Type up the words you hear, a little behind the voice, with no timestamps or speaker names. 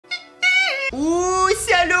Ouh,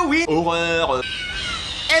 c'est Halloween. Horreur.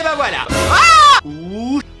 Et bah voilà. Ah.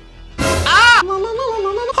 Ouh. Ah.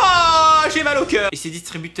 Oh, j'ai mal au cœur. Et ces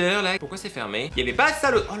distributeurs là, pourquoi c'est fermé? Il y avait pas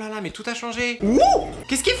ça le... Oh là là, mais tout a changé. Ouh.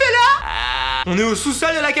 Qu'est-ce qu'il fait là? Ah. On est au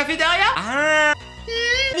sous-sol de la cafétéria. Ah.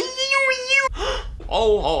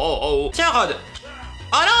 Oh, oh, oh, oh. Tiens, Rod.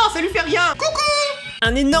 Oh non, ça lui fait rien. Coucou.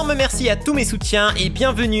 Un énorme merci à tous mes soutiens et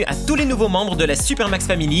bienvenue à tous les nouveaux membres de la Super Max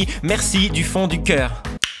Family. Merci du fond du cœur.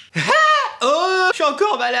 Oh, je suis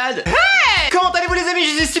encore malade. Hey, comment allez-vous les amis?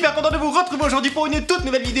 Je suis super content de vous retrouver aujourd'hui pour une toute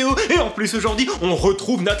nouvelle vidéo. Et en plus aujourd'hui, on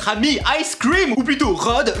retrouve notre ami icescream, ou plutôt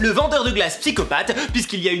Rod, le vendeur de glace psychopathe,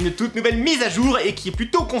 puisqu'il y a une toute nouvelle mise à jour et qui est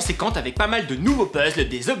plutôt conséquente avec pas mal de nouveaux puzzles,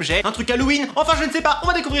 des objets, un truc Halloween. Enfin, je ne sais pas, on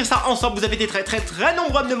va découvrir ça ensemble. Vous avez été très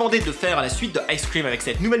nombreux à me demander de faire la suite de icescream avec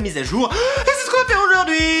cette nouvelle mise à jour. Et c'est ce qu'on va faire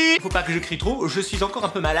aujourd'hui. Faut pas que je crie trop, je suis encore un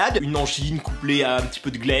peu malade. Une angine couplée à un petit peu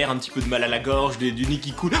de glaire, un petit peu de mal à la gorge, du nez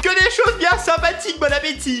qui coule. Que des choses bien sympathique, bon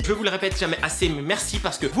appétit. Je vous le répète jamais assez, mais merci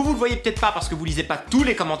parce que vous le voyez peut-être pas parce que vous lisez pas tous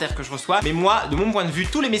les commentaires que je reçois, mais moi, de mon point de vue,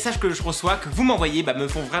 tous les messages que je reçois, que vous m'envoyez, me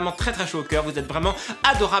font vraiment très chaud au cœur. Vous êtes vraiment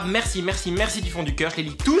adorables. Merci du fond du cœur. Je les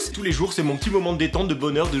lis tous les jours. C'est mon petit moment de détente, de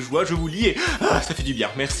bonheur, de joie. Je vous lis et ça fait du bien.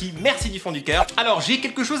 Merci du fond du cœur. Alors, j'ai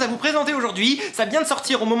quelque chose à vous présenter aujourd'hui. Ça vient de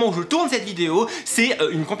sortir au moment où je tourne cette vidéo. C'est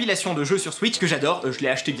une compilation de jeux sur Switch que j'adore. Je l'ai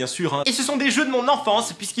acheté bien sûr. Hein. Et ce sont des jeux de mon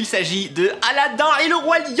enfance puisqu'il s'agit de Aladdin et le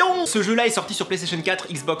Roi Lion. Ce jeu-là est sorti sur PlayStation 4,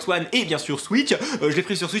 Xbox One et bien sûr Switch. Je l'ai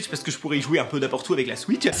pris sur Switch parce que je pourrais y jouer un peu n'importe où avec la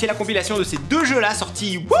Switch. C'est la compilation de ces deux jeux-là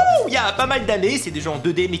sortis il y a pas mal d'années. C'est des jeux en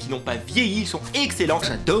 2D mais qui n'ont pas vieilli. Ils sont excellents.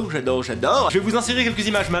 J'adore. Je vais vous insérer quelques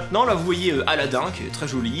images maintenant. Là vous voyez Aladdin qui est très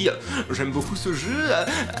joli. J'aime beaucoup ce jeu.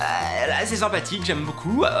 Là c'est sympathique, j'aime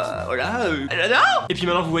beaucoup. Voilà. Aladdin. Et puis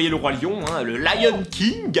maintenant vous voyez le Roi Lion, hein, le Lion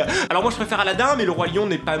King. Alors moi je préfère Aladdin mais le Roi Lion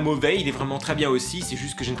n'est pas mauvais. Il est vraiment très bien aussi. C'est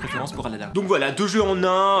juste que j'ai une préférence pour Aladdin. Donc voilà, deux jeux en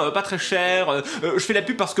un, pas très cher. Je fais la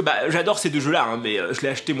pub parce que j'adore ces deux jeux là, hein, mais je l'ai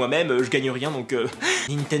acheté moi-même, je gagne rien donc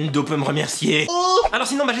Nintendo peut me remercier. Alors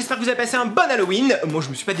sinon j'espère que vous avez passé un bon Halloween. Moi je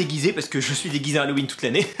me suis pas déguisé parce que je suis déguisé à Halloween toute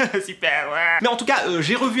l'année. Super, ouais. Mais en tout cas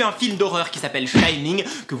j'ai revu un film d'horreur qui s'appelle Shining,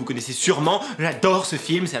 que vous connaissez sûrement. J'adore ce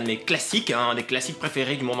film, c'est un de mes classiques, hein, un des classiques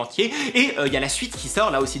préférés du monde entier. Et il y a la suite qui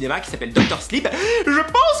sort là au cinéma qui s'appelle Dr. Sleep. Je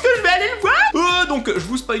pense que je vais aller le voir. Donc je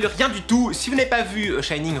vous spoil rien du tout. Si vous n'avez pas vu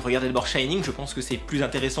Shining, regardez d'abord Shining. Je pense que c'est plus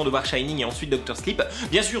intéressant de voir Shining et ensuite Dr. Sleep.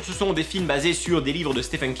 Bien sûr ce sont des films basés sur des livres de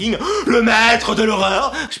Stephen King, le maître de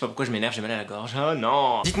l'horreur. Je sais pas pourquoi je m'énerve, j'ai mal à la gorge. Oh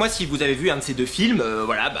non. Dites-moi si vous avez vu un de ces deux films,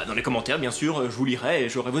 voilà, dans les commentaires bien sûr, je vous lirai et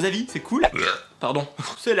j'aurai vos avis, c'est cool. Pardon,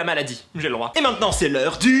 c'est la maladie, j'ai le droit. Et maintenant c'est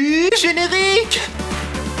l'heure du générique.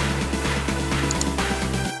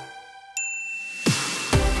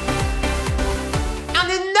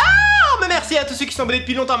 Merci à tous ceux qui sont abonnés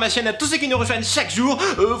depuis longtemps à ma chaîne, à tous ceux qui nous rejoignent chaque jour.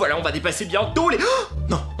 Voilà, on va dépasser bientôt les... Oh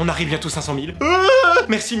non, on arrive bientôt 500 000.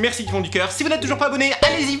 Merci du fond du cœur. Si vous n'êtes toujours pas abonné,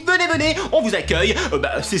 allez-y, venez, on vous accueille.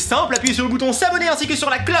 C'est simple, appuyez sur le bouton s'abonner ainsi que sur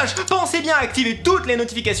la cloche. Pensez bien à activer toutes les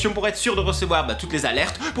notifications pour être sûr de recevoir toutes les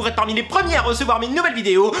alertes, pour être parmi les premiers à recevoir mes nouvelles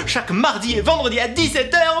vidéos chaque mardi et vendredi à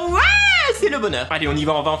 17 h. Ouais, c'est le bonheur. Allez, on y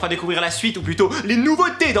va, on va enfin découvrir la suite, ou plutôt les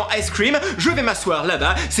nouveautés dans icescream. Je vais m'asseoir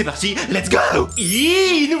là-bas, c'est parti, let's go.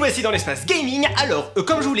 Nous voici dans l'espace gaming. Alors,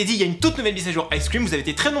 comme je vous l'ai dit, il y a une toute nouvelle mise à jour icescream. Vous avez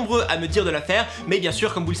été très nombreux à me dire de la faire, mais bien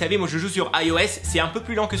sûr, comme vous le savez, moi je joue sur iOS. C'est un peu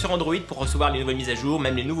plus lent que sur Android pour recevoir les nouvelles mises à jour,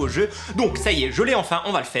 même les nouveaux jeux. Donc ça y est, je l'ai enfin,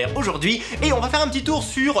 on va le faire aujourd'hui. Et on va faire un petit tour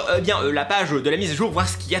sur la page de la mise à jour, voir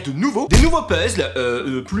ce qu'il y a de nouveau. Des nouveaux puzzles,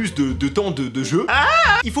 plus de temps de jeu.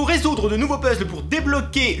 Il faut résoudre de nouveaux puzzles pour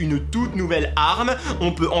débloquer une toute nouvelle arme.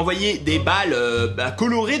 On peut envoyer des balles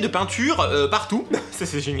colorées de peinture partout. Ça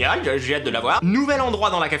c'est génial, j'ai hâte de la voir. Nouvel endroit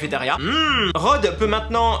dans la cafétéria. Rod peut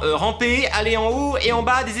maintenant ramper, aller en haut et en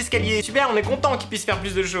bas des escaliers. Super, on est content qu'il puisse faire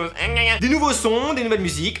plus de choses. Des nouveaux sons, des nouvelles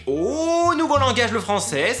musiques. Oh, nouveau langage le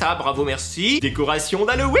français, ça, bravo, merci. Décoration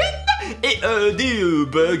d'Halloween. Et des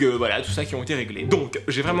bugs, voilà, tout ça qui ont été réglés. Donc,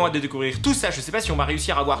 j'ai vraiment hâte de découvrir tout ça. Je sais pas si on va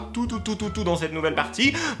réussir à voir tout dans cette nouvelle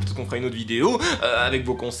partie. Peut-être qu'on fera une autre vidéo avec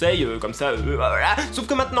vos conseils, comme ça, voilà. Sauf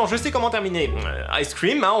que maintenant, je sais comment terminer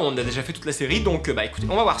icescream, hein, on a déjà fait toute la série. Donc, écoutez,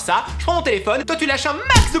 on va voir ça. Je prends mon téléphone. Toi, tu lâches un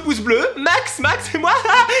max de pouces bleus. Max, c'est moi.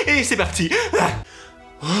 Et c'est parti.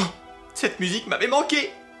 Oh, cette musique m'avait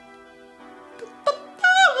manqué.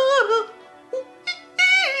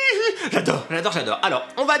 J'adore. Alors,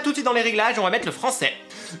 on va tout de suite dans les réglages, on va mettre le français.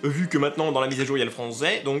 Vu que maintenant, dans la mise à jour, il y a le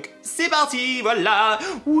français, donc c'est parti, voilà.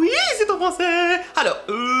 Oui, c'est en français. Alors,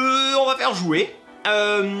 on va faire jouer.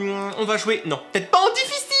 On va jouer, non, peut-être pas en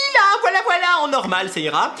difficile, hein, voilà, en normal, ça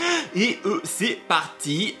ira. Et c'est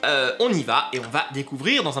parti, on y va, et on va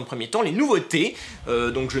découvrir dans un premier temps les nouveautés.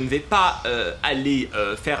 Donc je ne vais pas aller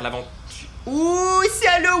faire l'aventure. Ouh, c'est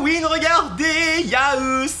Halloween, regardez, il y a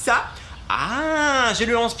ça. Ah, j'ai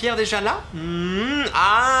le lance-pierre déjà là.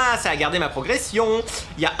 Ah, ça a gardé ma progression.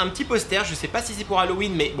 Il y a un petit poster, je sais pas si c'est pour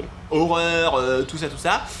Halloween, mais bon, horreur, tout ça, tout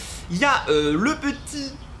ça. Il y a le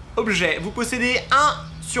petit objet. Vous possédez 1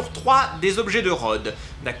 sur 3 des objets de Rod.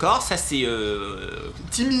 D'accord, ça c'est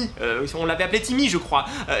Timmy, on l'avait appelé Timmy je crois,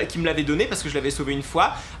 qui me l'avait donné parce que je l'avais sauvé une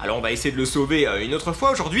fois. Alors on va essayer de le sauver une autre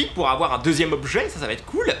fois aujourd'hui pour avoir un deuxième objet, ça va être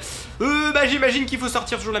cool. Bah j'imagine qu'il faut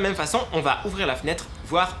sortir toujours de la même façon. On va ouvrir la fenêtre,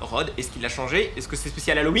 voir Rod, est-ce qu'il a changé? Est-ce que c'est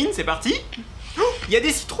spécial Halloween? C'est parti. Oh, il y a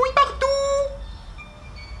des citrouilles partout.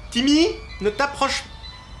 Timmy, ne t'approche.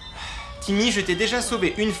 Timmy, je t'ai déjà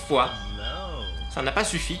sauvé une fois. Ça n'a pas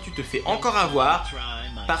suffi, tu te fais encore avoir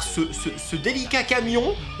par ce délicat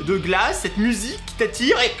camion de glace, cette musique qui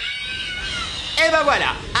t'attire et ben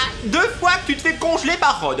voilà, 2 fois que tu te fais congeler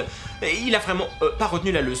par Rod. Et il a vraiment pas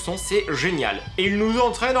retenu la leçon, c'est génial. Et il nous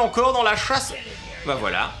entraîne encore dans la chasse. Bah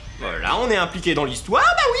voilà, on est impliqué dans l'histoire,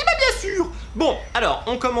 bah oui, bah bien sûr. Bon, alors,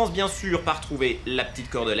 on commence bien sûr par trouver la petite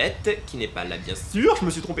cordelette, qui n'est pas là bien sûr, je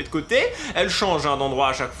me suis trompé de côté. Elle change d'endroit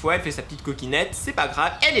à chaque fois, elle fait sa petite coquinette, c'est pas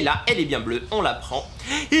grave, elle est là, elle est bien bleue, on la prend.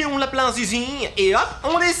 Et on la plaint zizi, et hop,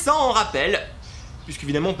 on descend en rappel.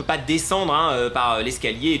 Puisqu'évidemment on peut pas descendre par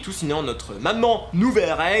l'escalier et tout, sinon notre maman nous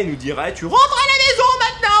verrait et nous dirait tu rentres à la maison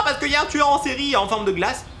maintenant parce qu'il y a un tueur en série en forme de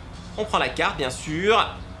glace. On prend la carte bien sûr,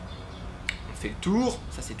 on fait le tour,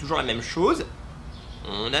 ça c'est toujours la même chose.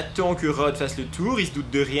 On attend que Rod fasse le tour, il se doute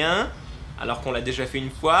de rien, alors qu'on l'a déjà fait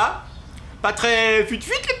une fois. Pas très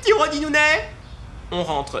fut-fut le petit Rodinounet. On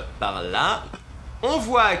rentre par là, on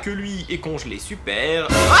voit que lui est congelé, super.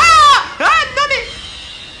 Ah non mais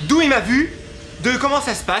d'où il m'a vu? De comment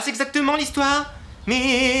ça se passe exactement l'histoire?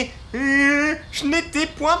 Mais je n'étais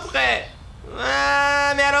point prêt.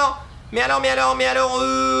 Ah, mais alors,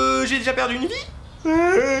 j'ai déjà perdu une vie.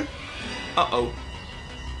 Oh oh.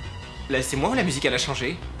 Là c'est moi ou la musique elle a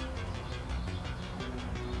changé?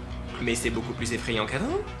 Mais c'est beaucoup plus effrayant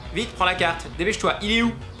qu'avant. Vite, prends la carte, dépêche-toi, il est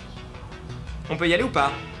où? On peut y aller ou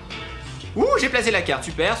pas? Ouh, j'ai placé la carte,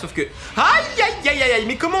 super, sauf que... Aïe aïe aïe aïe aïe,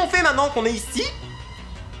 mais comment on fait maintenant qu'on est ici?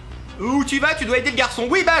 Où tu vas? Tu dois aider le garçon.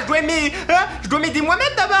 Oui, bah, je dois m'aider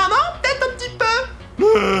moi-même d'abord, non? Peut-être un petit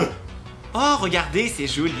peu. Oh, regardez, c'est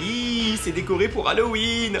joli. C'est décoré pour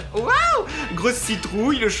Halloween. Waouh! Grosse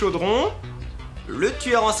citrouille, le chaudron. Le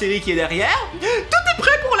tueur en série qui est derrière. Tout est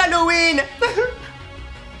prêt pour l'Halloween.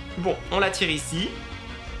 Bon, on la tire ici.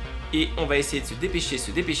 Et on va essayer de se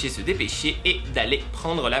dépêcher et d'aller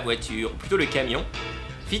prendre la voiture. Ou plutôt le camion.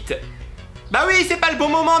 Vite. Bah oui, c'est pas le bon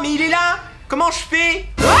moment, mais il est là. Comment je fais?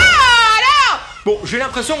 Bon, j'ai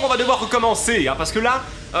l'impression qu'on va devoir recommencer, hein, parce que là,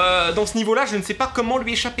 dans ce niveau-là, je ne sais pas comment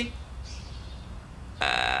lui échapper.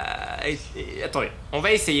 Attendez, on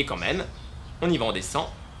va essayer quand même. On y va, on descend.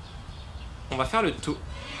 On va faire le tour.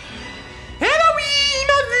 Eh bah oui, il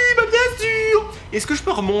m'a vu, bah bien sûr. Est-ce que je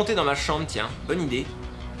peux remonter dans ma chambre, tiens? Bonne idée.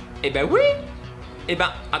 Eh bah oui. Eh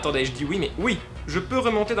ben, attendez, je dis oui, mais oui, je peux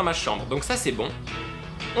remonter dans ma chambre, donc ça c'est bon.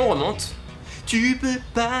 On remonte. Tu peux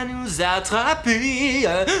pas nous attraper,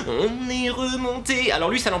 on est remonté. Alors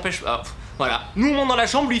lui ça l'empêche pas. Voilà, nous on monte dans la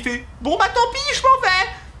chambre, lui il fait bon bah tant pis, je m'en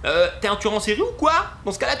vais. T'es un tueur en série ou quoi?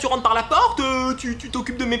 Dans ce cas là tu rentres par la porte, tu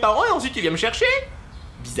t'occupes de mes parents et ensuite tu viens me chercher.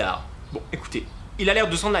 Bizarre. Bon écoutez, il a l'air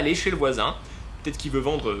de s'en aller chez le voisin. Peut-être qu'il veut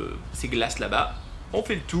vendre ses glaces là-bas. On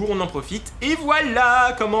fait le tour, on en profite. Et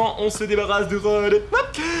voilà comment on se débarrasse de Rod.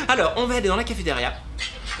 Alors on va aller dans la cafétéria.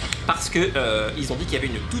 Parce que ils ont dit qu'il y avait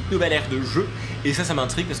une toute nouvelle ère de jeu. Et ça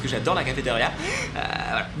m'intrigue parce que j'adore la cafétéria.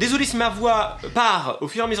 Voilà. Désolé si ma voix part au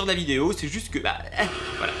fur et à mesure de la vidéo. C'est juste que...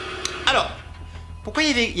 voilà. Alors, pourquoi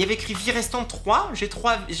il y avait écrit vie restante 3?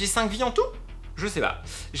 J'ai 5 vies en tout? Je sais pas.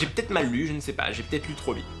 J'ai peut-être mal lu, je ne sais pas. J'ai peut-être lu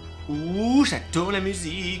trop vite. Ouh, j'adore la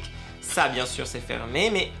musique. Ça, bien sûr, c'est fermé.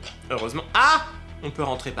 Mais heureusement... Ah! On peut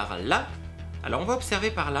rentrer par là. Alors, on va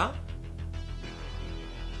observer par là.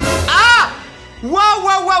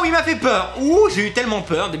 Waouh, il m'a fait peur. Ouh, j'ai eu tellement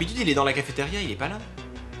peur. D'habitude, il est dans la cafétéria, il est pas là.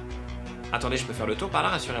 Attendez, je peux faire le tour par là,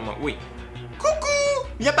 rassurez-moi. Oui. Coucou,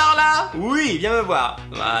 viens par là. Oui, viens me voir.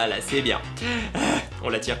 Voilà, c'est bien. On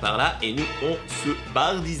la tire par là et nous, on se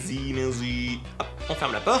barre d'ici. Merci. Hop, on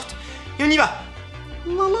ferme la porte et on y va.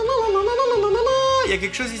 Il y a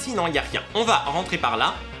quelque chose ici? Non, il n'y a rien. On va rentrer par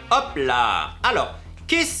là. Hop là. Alors,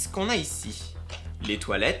 qu'est-ce qu'on a ici? Les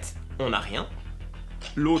toilettes, on n'a rien.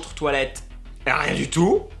 L'autre toilette, rien du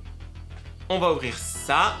tout. On va ouvrir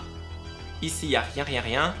ça. Ici, il n'y a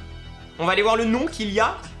rien. On va aller voir le nom qu'il y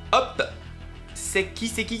a. Hop. C'est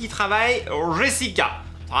qui travaille? Jessica.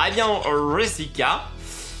 Très bien, Jessica.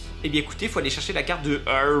 Eh bien, écoutez, il faut aller chercher la carte de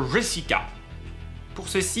Jessica. Pour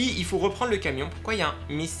ceci, il faut reprendre le camion. Pourquoi il y a un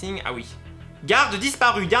missing? Ah oui. Garde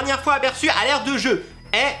disparu, dernière fois aperçu à l'aire de jeu.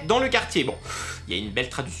 Est dans le quartier. Bon, il y a une belle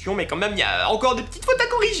traduction, mais quand même, il y a encore des petites fautes à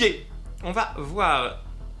corriger. On va voir.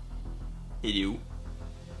 Il est où?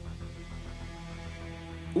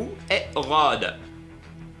 Où est Rod?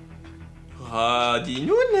 Rod, il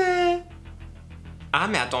nous est. Ah,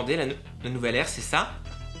 mais attendez, la nouvelle ère, c'est ça?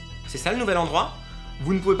 C'est ça le nouvel endroit?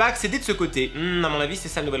 Vous ne pouvez pas accéder de ce côté. À mon avis, c'est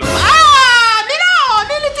ça le nouvel endroit. Ah, mais non!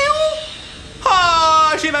 Mais il était où?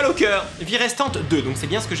 Oh, j'ai mal au cœur. Vie restante 2, donc c'est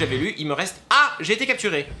bien ce que j'avais lu. Il me reste... Ah, j'ai été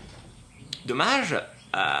capturé. Dommage.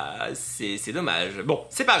 C'est dommage. Bon,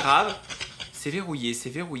 c'est pas grave. C'est verrouillé, c'est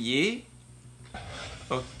verrouillé.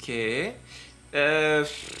 Ok.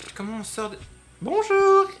 Comment on sort de...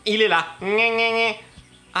 Bonjour. Il est là.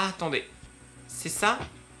 Ah, attendez. C'est ça?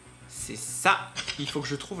 C'est ça. Il faut que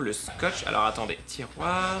je trouve le scotch. Alors, attendez.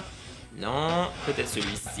 Tiroir. Non. Peut-être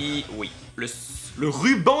celui-ci. Oui. Le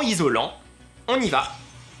ruban isolant. On y va.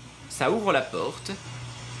 Ça ouvre la porte.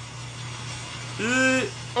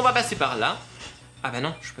 On va passer par là. Ah bah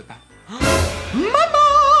non, je peux pas. Oh,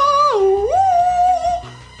 maman! Ouh!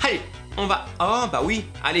 Allez, on va... Oh bah oui.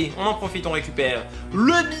 Allez, on en profite, on récupère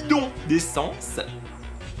le bidon d'essence.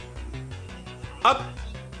 Hop.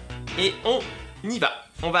 Et on y va.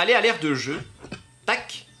 On va aller à l'aire de jeu.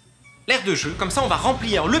 Tac. L'aire de jeu. Comme ça, on va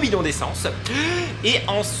remplir le bidon d'essence. Et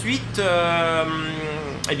ensuite...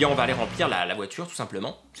 eh bien, on va aller remplir la voiture, tout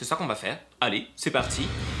simplement. C'est ça qu'on va faire. Allez, c'est parti.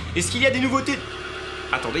 Est-ce qu'il y a des nouveautés?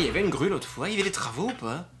 Attendez, il y avait une grue l'autre fois. Il y avait des travaux ou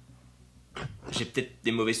pas? J'ai peut-être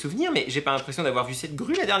des mauvais souvenirs, mais j'ai pas l'impression d'avoir vu cette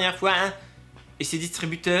grue la dernière fois. Hein. Et ces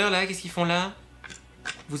distributeurs, là, qu'est-ce qu'ils font là?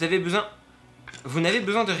 Vous avez besoin... Vous n'avez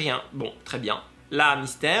besoin de rien. Bon, très bien. Là,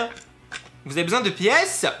 mystère. Vous avez besoin de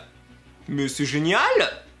pièces? Mais c'est génial!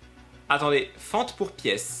 Attendez, fente pour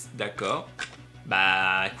pièces. D'accord.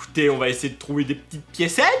 Bah, écoutez, on va essayer de trouver des petites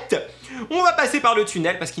piécettes. On va passer par le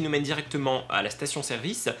tunnel parce qu'il nous mène directement à la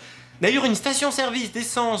station-service. D'ailleurs, une station-service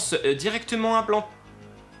d'essence directement implantée...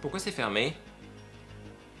 Pourquoi c'est fermé?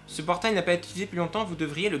 Ce portail n'a pas été utilisé depuis longtemps, vous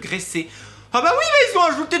devriez le graisser. Ah bah oui, mais ils ont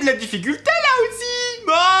ajouté de la difficulté là aussi.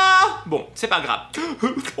 Bah bon, c'est pas grave.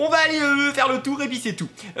 On va aller faire le tour et puis c'est tout.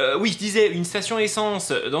 Oui, je disais, une station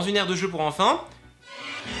essence dans une aire de jeu pour enfants.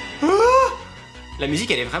 La musique,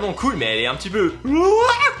 elle est vraiment cool, mais elle est un petit peu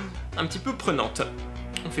prenante.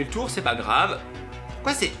 On fait le tour, c'est pas grave.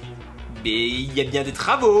 Pourquoi c'est... Mais il y a bien des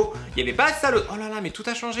travaux. Il n'y avait pas ça le... Oh là là, mais tout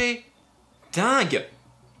a changé. Dingue.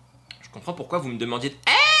 Je comprends pourquoi vous me demandiez...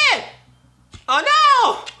 Hé! Oh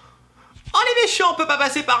non! Oh les méchants, on peut pas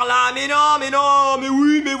passer par là. Mais non, mais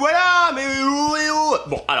oui, mais voilà. Mais oh et oh.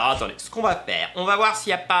 Bon, alors attendez, ce qu'on va faire, on va voir s'il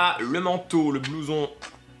n'y a pas le manteau, le blouson.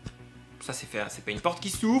 Ça c'est fait, c'est pas une porte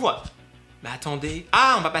qui s'ouvre. Mais attendez.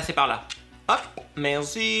 Ah, on va passer par là. Hop,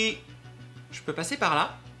 merci. Je peux passer par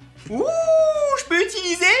là. Ouh, je peux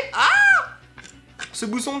utiliser. Ah! Ce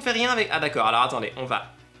bouton ne fait rien avec... Ah d'accord, alors attendez, on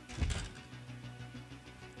va...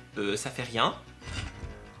 ça fait rien.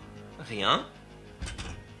 Rien.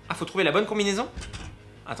 Ah, faut trouver la bonne combinaison?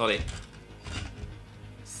 Attendez.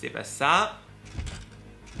 C'est pas ça.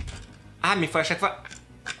 Ah, mais il faut à chaque fois...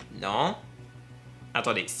 Non.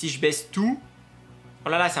 Attendez, si je baisse tout... Oh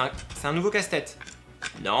là là, c'est un nouveau casse-tête.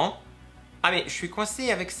 Non. Ah, mais je suis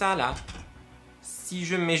coincé avec ça, là. Si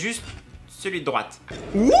je mets juste celui de droite.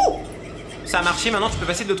 Ouh! Ça a marché, maintenant tu peux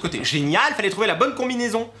passer de l'autre côté. Génial, fallait trouver la bonne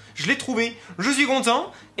combinaison. Je l'ai trouvé, je suis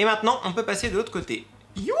content. Et maintenant, on peut passer de l'autre côté.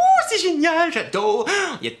 You, c'est génial, j'adore.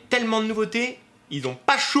 Il y a tellement de nouveautés. Ils ont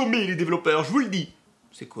pas chômé, les développeurs, je vous le dis.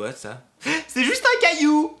 C'est quoi, ça? C'est juste un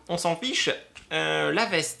caillou. On s'en fiche. La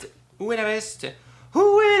veste. Où est la veste?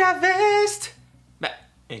 Où est la veste? Bah,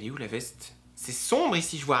 elle est où, la veste? C'est sombre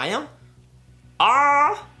ici, je vois rien.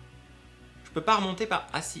 Ah! Je peux pas remonter par...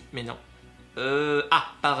 Ah si, mais non. Ah,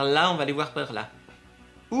 par là, on va aller voir par là.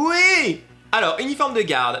 Oui! Alors, uniforme de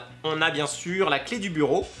garde. On a bien sûr la clé du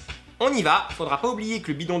bureau. On y va. Faudra pas oublier que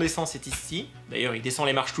le bidon d'essence est ici. D'ailleurs, il descend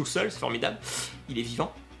les marches tout seul, c'est formidable. Il est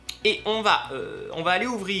vivant. Et on va aller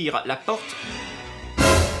ouvrir la porte.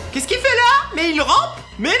 Qu'est-ce qu'il fait là? Mais il rampe?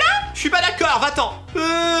 Mais là? Je suis pas d'accord, va-t'en.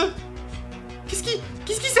 Qu'est-ce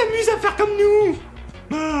qui s'amuse à faire comme nous?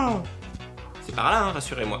 Ah. C'est par là, hein,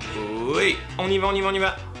 rassurez-moi. Oui, on y va, on y va, on y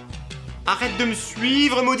va. Arrête de me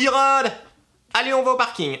suivre, maudit Rod. Allez, on va au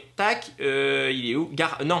parking. Tac, il est où?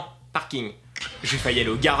 Non, parking. J'ai failli aller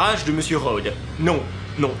au garage de Monsieur Rod. Non,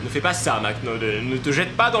 non, ne fais pas ça, Mac. Ne te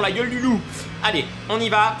jette pas dans la gueule du loup. Allez, on y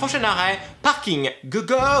va. Prochain arrêt, parking. Go,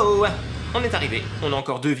 go. On est arrivé. On a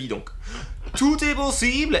encore 2 vies, donc. Tout est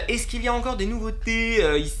possible. Est-ce qu'il y a encore des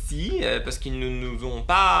nouveautés ici? Parce qu'ils ne nous ont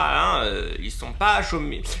pas... Hein, ils sont pas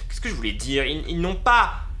chômés. Qu'est-ce que je voulais dire? Ils n'ont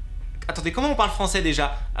pas... Attendez, comment on parle français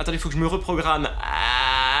déjà? Attendez, il faut que je me reprogramme.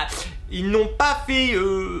 Ah, Ils n'ont pas fait...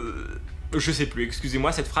 Je sais plus,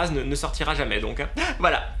 excusez-moi, cette phrase ne sortira jamais, donc. Hein.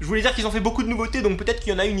 Voilà, je voulais dire qu'ils ont fait beaucoup de nouveautés, donc peut-être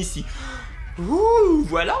qu'il y en a une ici. Ouh,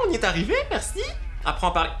 voilà, on y est arrivé, merci. Après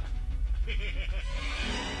en parler.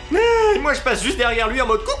 Moi, je passe juste derrière lui en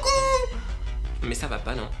mode coucou. Mais ça va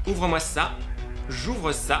pas, non. Ouvre-moi ça.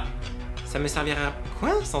 J'ouvre ça. Ça me servirait à...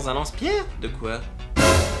 Quoi? Sans un lance-pierre? De quoi?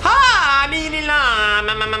 Ah, mais il est là.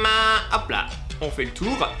 Hop là. On fait le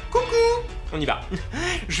tour. Coucou. On y va.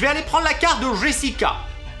 Je vais aller prendre la carte de Jessica.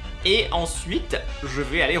 Et ensuite, je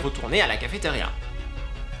vais aller retourner à la cafétéria.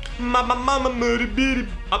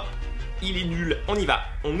 Hop. Il est nul. On y va.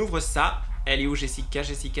 On ouvre ça. Elle est où, Jessica?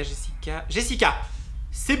 Jessica.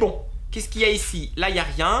 C'est bon. Qu'est-ce qu'il y a ici? Là, il n'y a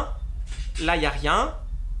rien. Là, il n'y a rien.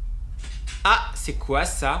 Ah, c'est quoi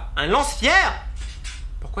ça? Un lance-pierre?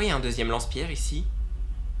 Pourquoi il y a un deuxième lance-pierre ici?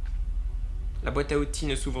 La boîte à outils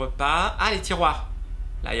ne s'ouvre pas. Ah, les tiroirs.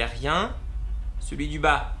 Là, il n'y a rien. Celui du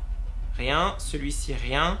bas, rien. Celui-ci,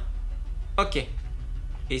 rien. Ok.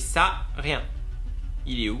 Et ça, rien.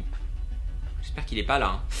 Il est où? J'espère qu'il est pas là.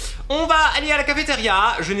 Hein. On va aller à la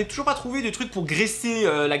cafétéria. Je n'ai toujours pas trouvé de truc pour graisser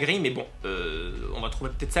la grille, mais bon, on va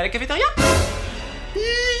trouver peut-être ça à la cafétéria.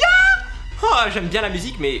 Oh, j'aime bien la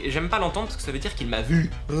musique, mais j'aime pas l'entendre parce que ça veut dire qu'il m'a vu.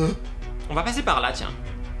 On va passer par là, tiens.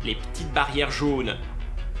 Les petites barrières jaunes.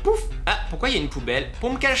 Pouf. Ah, pourquoi il y a une poubelle?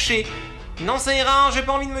 Pour me cacher. Non, ça ira, j'ai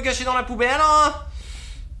pas envie de me cacher dans la poubelle. Hein.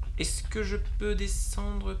 Est-ce que je peux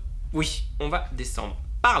descendre? Oui, on va descendre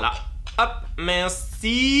par là. Hop,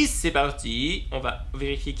 merci, c'est parti. On va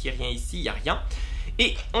vérifier qu'il n'y a rien ici, il n'y a rien.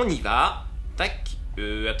 Et on y va. Tac.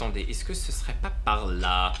 Attendez, est-ce que ce serait pas par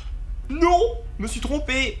là? Non, je me suis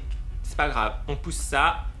trompé. C'est pas grave, on pousse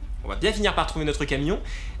ça. On va bien finir par trouver notre camion.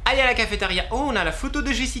 Allez à la cafétéria. Oh, on a la photo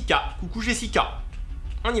de Jessica. Coucou Jessica.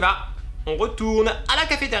 On y va. On retourne à la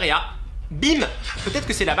cafétéria. Bim. Peut-être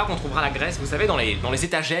que c'est là-bas qu'on trouvera la graisse, vous savez, dans les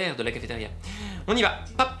étagères de la cafétéria. On y va.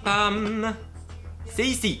 Papam. C'est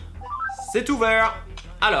ici. C'est ouvert.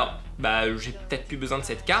 Alors, bah, j'ai peut-être plus besoin de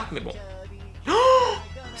cette carte, mais bon. Oh,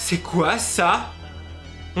 c'est quoi ça?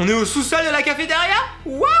 On est au sous-sol de la cafétéria?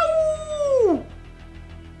 Waouh!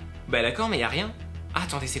 Bah d'accord, mais y a rien. Ah,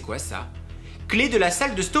 attendez, c'est quoi ça? Clé de la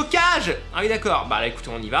salle de stockage! Ah oui, d'accord. Bah là, écoutez,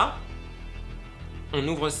 on y va. On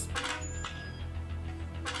ouvre...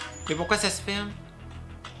 Mais pourquoi ça se ferme?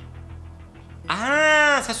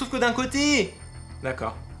 Ah, ça s'ouvre que d'un côté.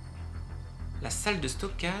 D'accord. La salle de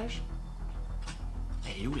stockage.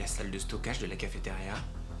 Elle est où la salle de stockage de la cafétéria?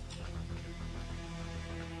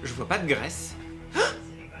 Je vois pas de graisse.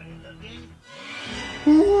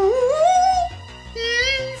 Il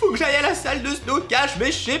faut que j'aille à la salle de stockage,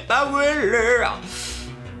 mais je sais pas où elle est.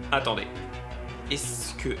 Attendez.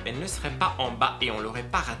 Est-ce qu'elle ne serait pas en bas et on l'aurait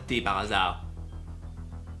pas ratée par hasard?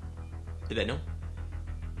 Eh ben non.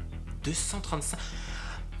 235.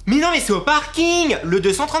 Mais non, mais c'est au parking. Le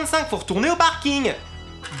 235, faut retourner au parking.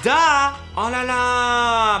 Da. Oh là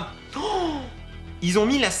là. Oh, ils ont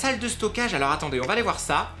mis la salle de stockage. Alors attendez, on va aller voir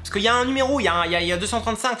ça. Parce qu'il y a un numéro, il y a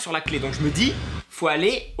 235 sur la clé. Donc je me dis, faut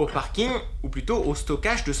aller au parking, ou plutôt au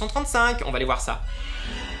stockage 235. On va aller voir ça.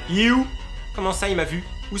 Il est où? Comment ça, il m'a vu?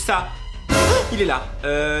 Où ça? Oh, il est là.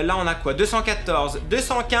 Là, on a quoi? 214,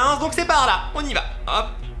 215. Donc c'est par là. On y va. Hop.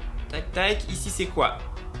 Tac, tac. Ici, c'est quoi?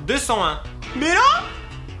 201. Mais là?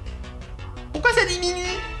 Pourquoi ça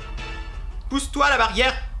diminue? Pousse-toi, la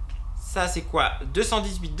barrière. Ça, c'est quoi?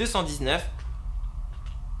 218, 219.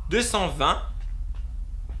 220.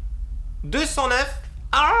 209.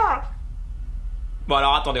 Ah! Bon,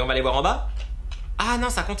 alors, attendez, on va aller voir en bas. Ah non,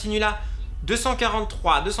 ça continue là.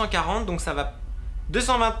 243, 240, donc ça va...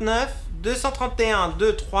 229, 231,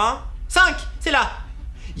 2, 3... 5! C'est là!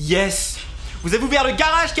 Yes! Vous avez ouvert le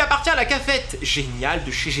garage qui appartient à la cafette. Génial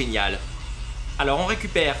de chez génial. Alors on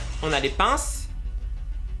récupère, on a les pinces.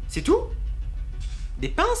 C'est tout? Des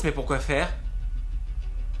pinces? Mais pourquoi faire?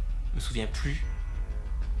 Je me souviens plus.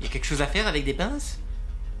 Il y a quelque chose à faire avec des pinces?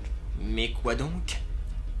 Mais quoi donc?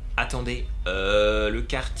 Attendez, le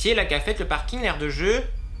quartier, la cafette, le parking, l'aire de jeu.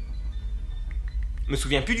 Je me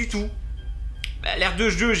souviens plus du tout. Bah, l'aire de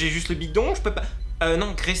jeu, j'ai juste le bidon, je peux pas...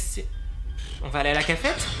 non, graisser... On va aller à la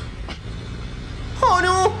cafette? Oh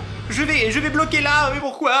non! Je vais bloquer là, mais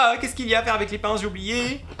pourquoi? Qu'est-ce qu'il y a à faire avec les pinces? J'ai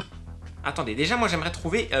oublié. Attendez, déjà moi j'aimerais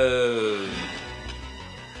trouver...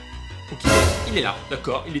 Ok, il est là,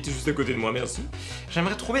 d'accord, il était juste à côté de moi, merci.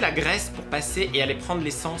 J'aimerais trouver la graisse pour passer et aller prendre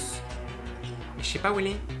l'essence. Mais je sais pas où elle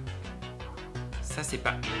est. Ça c'est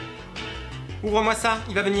pas... Ouvre-moi ça,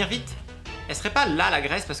 il va venir vite. Elle serait pas là la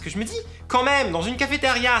graisse? Parce que je me dis, quand même, dans une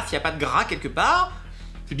cafétéria, s'il n'y a pas de gras quelque part,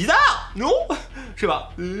 c'est bizarre, non? Je sais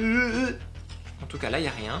pas. En tout cas, là, il n'y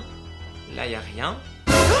a rien. Là, il n'y a rien.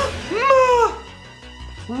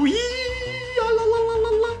 Oui. Oh là là là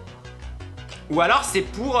là là. Ou alors c'est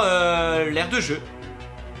pour l'aire de jeu.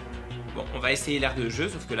 Bon, on va essayer l'aire de jeu,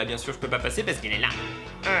 sauf que là, bien sûr, je peux pas passer parce qu'elle est là.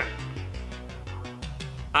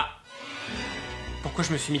 Ah. Pourquoi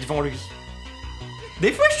je me suis mis devant lui?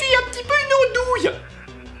 Des fois, je suis un petit peu une andouille.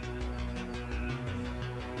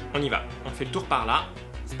 On y va. On fait le tour par là.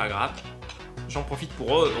 C'est pas grave. J'en profite pour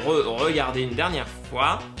regarder une dernière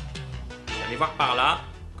fois. Je vais aller voir par là.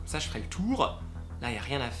 Comme ça, je ferai le tour. Là, il n'y a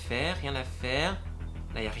rien à faire, rien à faire.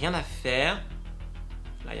 Là, il n'y a rien à faire.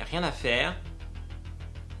 Là, il n'y a rien à faire.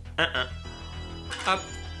 1-1. Hop.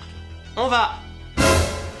 On va.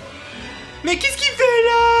 Mais qu'est-ce qu'il fait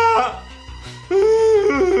là?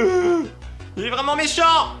 Il est vraiment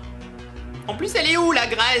méchant. En plus, elle est où, la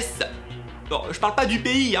Grèce? Bon, je parle pas du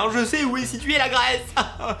pays, hein, je sais où est située la Grèce.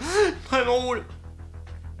 Vraiment drôle.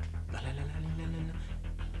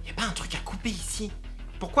 Y a pas un truc à couper ici?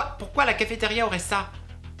 Pourquoi la cafétéria aurait ça?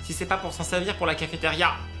 Si c'est pas pour s'en servir pour la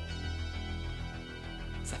cafétéria.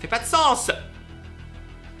 Ça fait pas de sens.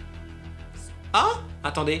 Ah?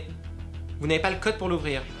 Attendez. Vous n'avez pas le code pour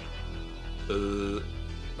l'ouvrir?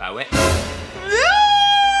 Bah ouais.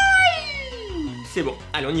 C'est bon.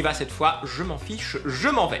 Allez, on y va cette fois. Je m'en fiche, je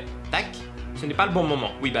m'en vais. Tac. Ce n'est pas le bon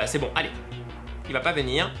moment. Oui, bah c'est bon. Allez. Il va pas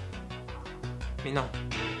venir. Mais non.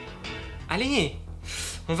 Allez.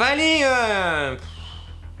 On va aller...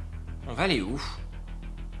 On va aller où?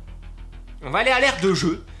 On va aller à l'aire de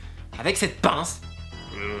jeu. Avec cette pince.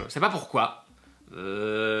 Je sais pas pourquoi.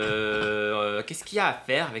 Qu'est-ce qu'il y a à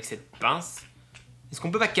faire avec cette pince? Est-ce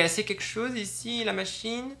qu'on peut pas casser quelque chose ici, la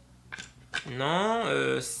machine? Non,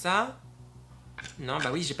 ça? Non, bah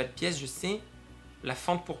oui, j'ai pas de pièces, je sais. La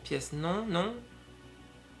fente pour pièces, non, non.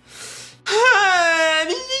 Ah,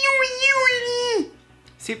 mais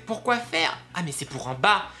c'est pour quoi faire? Ah, mais c'est pour en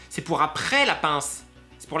bas. C'est pour après la pince.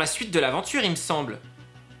 C'est pour la suite de l'aventure, il me semble.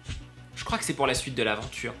 Je crois que c'est pour la suite de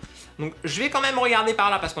l'aventure. Donc, je vais quand même regarder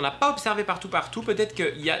par là parce qu'on n'a pas observé partout. Peut-être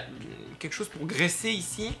qu'il y a quelque chose pour graisser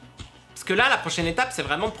ici. Parce que là, la prochaine étape, c'est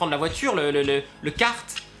vraiment de prendre la voiture, le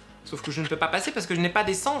kart. Sauf que je ne peux pas passer parce que je n'ai pas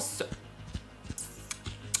d'essence.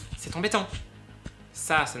 C'est embêtant.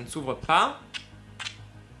 Ça ne s'ouvre pas.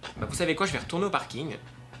 Bah, vous savez quoi, je vais retourner au parking.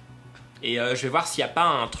 Et je vais voir s'il n'y a pas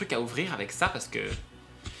un truc à ouvrir avec ça parce que...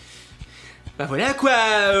 Bah voilà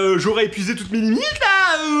quoi, j'aurais épuisé toutes mes limites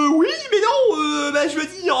là, oui mais non, bah je veux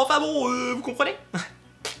dire, enfin bon, vous comprenez? Je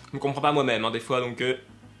me comprends pas moi-même hein, des fois donc...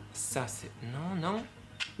 Ça c'est... Non, non...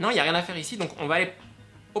 Non, il n'y a rien à faire ici, donc on va aller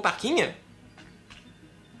au parking.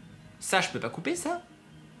 Ça, je peux pas couper, ça?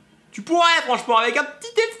 Tu pourrais, franchement, avec un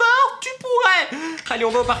petit effort, tu pourrais. Allez,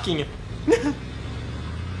 on va au parking.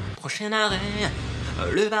 Prochain arrêt,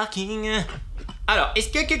 le parking. Alors, est-ce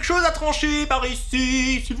qu'il y a quelque chose à trancher par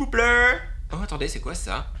ici, s'il vous plaît? Oh, attendez, c'est quoi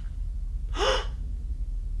ça?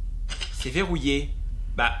 C'est verrouillé.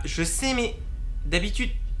 Bah, je sais, mais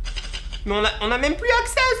d'habitude... Mais on a même plus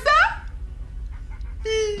accès à ça?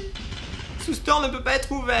 Ce store ne peut pas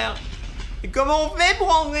être ouvert. Et comment on fait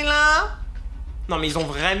pour entrer là? Non mais ils ont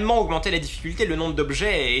vraiment augmenté la difficulté, le nombre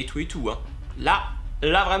d'objets et tout hein. Là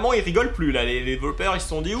vraiment ils rigolent plus là, les développeurs ils se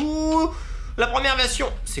sont dit ouh, la première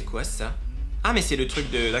version. C'est quoi ça? Ah mais c'est le truc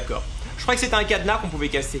de... D'accord. Je crois que c'était un cadenas qu'on pouvait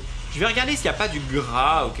casser. Je vais regarder s'il n'y a pas du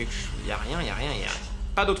gras ou quelque chose. Il n'y a rien.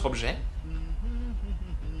 Pas d'autres objets.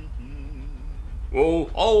 Oh.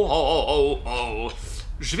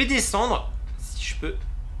 Je vais descendre, si je peux.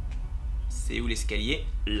 C'est où l'escalier?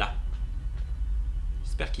 Là.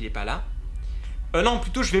 J'espère qu'il est pas là. Non,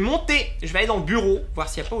 plutôt je vais monter. Je vais aller dans le bureau, voir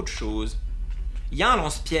s'il n'y a pas autre chose. Il y a un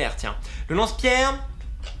lance-pierre, tiens. Le lance-pierre...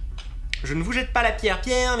 Je ne vous jette pas la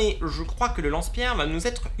pierre, mais je crois que le lance-pierre va nous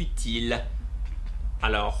être utile.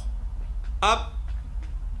 Alors, hop.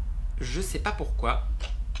 Je sais pas pourquoi.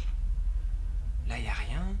 Là, il n'y a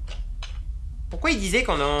rien. Pourquoi il disait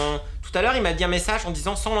qu'en... Tout à l'heure, il m'a dit un message en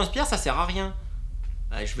disant sans lance-pierre, ça sert à rien.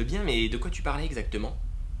 Je veux bien, mais de quoi tu parlais exactement?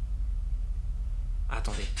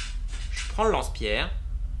 Attendez. Je prends le lance-pierre.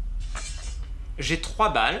 J'ai 3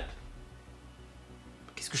 balles.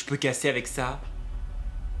 Qu'est-ce que je peux casser avec ça?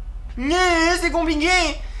 C'est compliqué.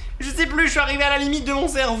 Je sais plus, je suis arrivé à la limite de mon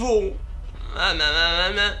cerveau.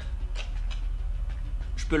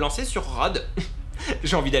 Je peux lancer sur Rod.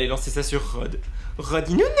 J'ai envie d'aller lancer ça sur Rod. Rod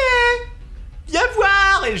Inouné, viens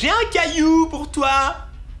voir, j'ai un caillou pour toi.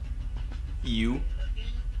 You.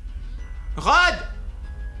 Rod!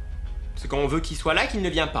 C'est quand on veut qu'il soit là qu'il ne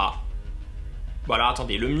vient pas. Bon alors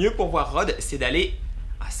attendez, le mieux pour voir Rod, c'est d'aller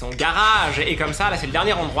à son garage. Et comme ça, là c'est le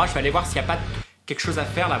dernier endroit, je vais aller voir s'il n'y a pas quelque chose à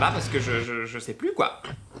faire là-bas parce que je sais plus quoi.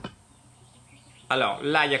 Alors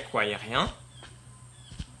là, il y a quoi? Il n'y a rien.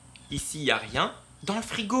 Ici, il n'y a rien. Dans le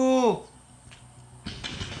frigo!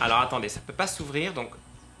 Alors attendez, ça peut pas s'ouvrir donc...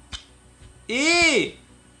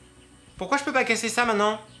 Pourquoi je peux pas casser ça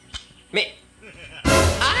maintenant? Mais...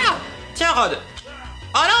 Ah! Tiens Rod!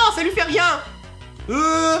 Oh non, ça lui fait rien!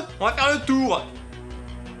 On va faire le tour!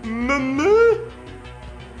 Maman!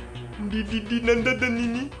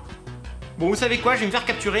 Bon, vous savez quoi? Je vais me faire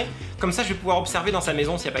capturer. Comme ça, je vais pouvoir observer dans sa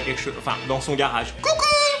maison s'il n'y a pas quelque chose... Enfin, dans son garage. Coucou!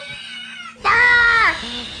 Ah!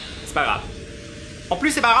 C'est pas grave. En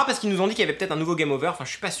plus, c'est pas grave parce qu'ils nous ont dit qu'il y avait peut-être un nouveau game over. Enfin, je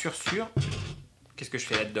suis pas sûr. Qu'est-ce que je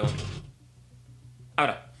fais là-dedans? Ah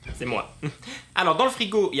voilà, c'est moi. Alors, dans le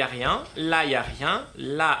frigo, il n'y a rien. Là, il n'y a rien.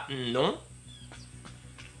 Là, non.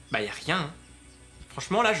 Bah, il n'y a rien. Hein.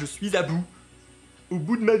 Franchement, là, je suis à bout. Au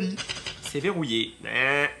bout de ma vie. C'est verrouillé.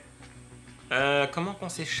 Comment qu'on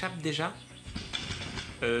s'échappe déjà?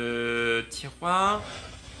 Tiroir.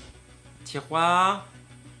 Tiroir.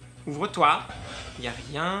 Ouvre-toi. Il n'y a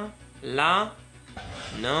rien. Là.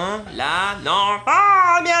 Non. Là. Non.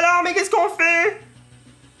 Ah, mais alors, mais qu'est-ce qu'on fait?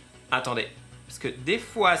 Attendez. Parce que des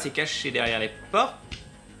fois, c'est caché derrière les portes.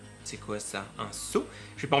 C'est quoi ça? Un seau?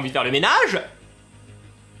 J'ai pas envie de faire le ménage.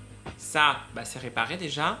 Ça, bah c'est réparé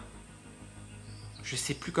déjà. Je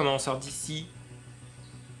sais plus comment on sort d'ici.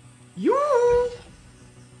 Youhou!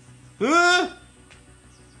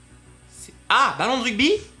 Ah, ballon de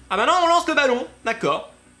rugby? Ah bah non, on lance le ballon.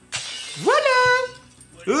 D'accord.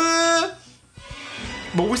 Voilà.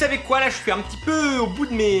 Bon, vous savez quoi, là, je suis un petit peu au bout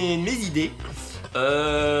de mes idées.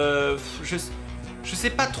 Je sais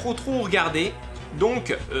pas trop regarder.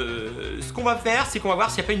 Donc, ce qu'on va faire, c'est qu'on va voir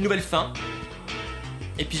s'il n'y a pas une nouvelle fin.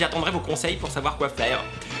 Et puis j'attendrai vos conseils pour savoir quoi faire.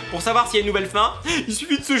 Pour savoir s'il y a une nouvelle fin, il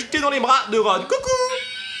suffit de se jeter dans les bras de Rod. Coucou!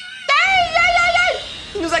 Aïe, aïe, aïe, aïe!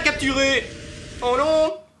 Il nous a capturés. Oh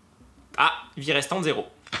non! Ah, vie restante 0.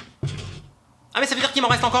 Ah mais ça veut dire qu'il m'en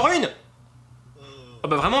reste encore une? Oh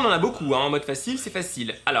bah vraiment on en a beaucoup, hein. En mode facile, c'est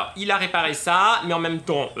facile. Alors, il a réparé ça, mais en même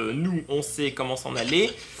temps, nous, on sait comment s'en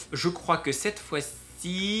aller. Je crois que cette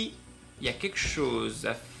fois-ci, il y a quelque chose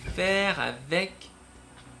à faire avec...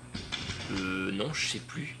 non, je sais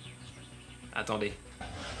plus. Attendez.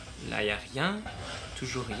 Là, il n'y a rien.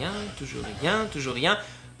 Toujours rien, toujours rien, toujours rien.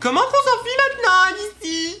 Comment qu'on s'enfuit maintenant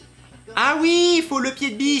d'ici? Ah oui, il faut le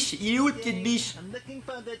pied de biche. Il est où le pied de biche?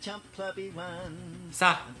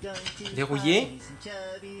 Ça. Verrouillé.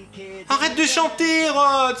 Arrête de chanter,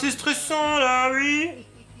 Rod. C'est stressant, là, oui.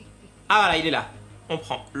 Ah, voilà, il est là. On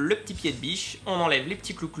prend le petit pied de biche. On enlève les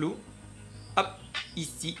petits clous-clous. Hop.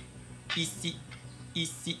 Ici, ici,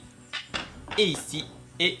 ici. Et ici,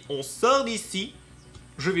 et on sort d'ici.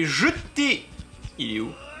 Je vais jeter... Il est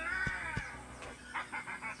où?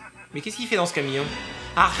 Mais qu'est-ce qu'il fait dans ce camion?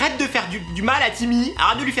 Arrête de faire du mal à Timmy.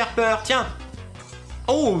 Arrête de lui faire peur, tiens.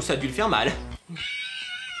 Oh, ça a dû le faire mal.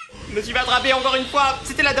 Je me suis fait attraper encore une fois.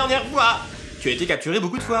 C'était la dernière fois. Tu as été capturé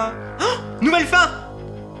beaucoup de fois. Oh, nouvelle fin.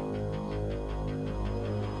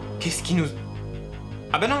 Qu'est-ce qui nous...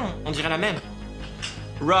 Ah bah non, on dirait la même.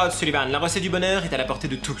 Rod Sullivan, la recette du bonheur est à la portée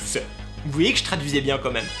de tous. Vous voyez que je traduisais bien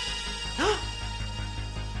quand même.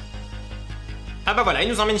 Ah bah voilà, il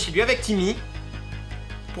nous emmène chez lui avec Timmy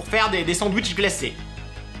pour faire des sandwichs glacés.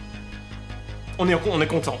 On est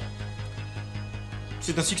content.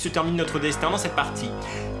 C'est ainsi que se termine notre destin dans cette partie.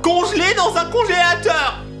 Congelé dans un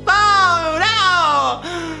congélateur. Ah là.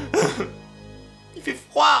 Il fait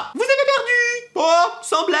froid. Vous avez perdu. Oh,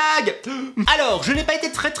 sans blague. Alors, je n'ai pas été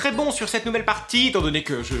très bon sur cette nouvelle partie, étant donné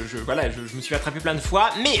que je me suis attrapé plein de fois,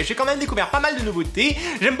 mais j'ai quand même découvert pas mal de nouveautés.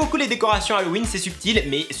 J'aime beaucoup les décorations Halloween, c'est subtil,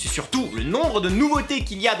 mais c'est surtout le nombre de nouveautés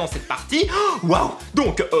qu'il y a dans cette partie. Waouh.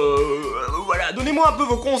 Donc, voilà, donnez-moi un peu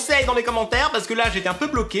vos conseils dans les commentaires, parce que là, j'étais un peu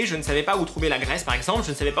bloqué, je ne savais pas où trouver la graisse, par exemple,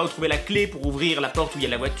 je ne savais pas où trouver la clé pour ouvrir la porte où il y a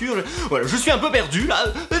la voiture. Voilà, je suis un peu perdu, là.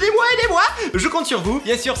 Aidez-moi, je compte sur vous.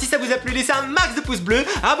 Bien sûr, si ça vous a plu, laissez un max de pouces bleus,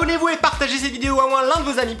 abonnez-vous et partagez cette vidéo à moins l'un de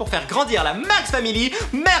vos amis pour faire grandir la Max Family.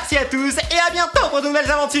 Merci à tous et à bientôt pour de nouvelles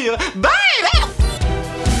aventures. Bye!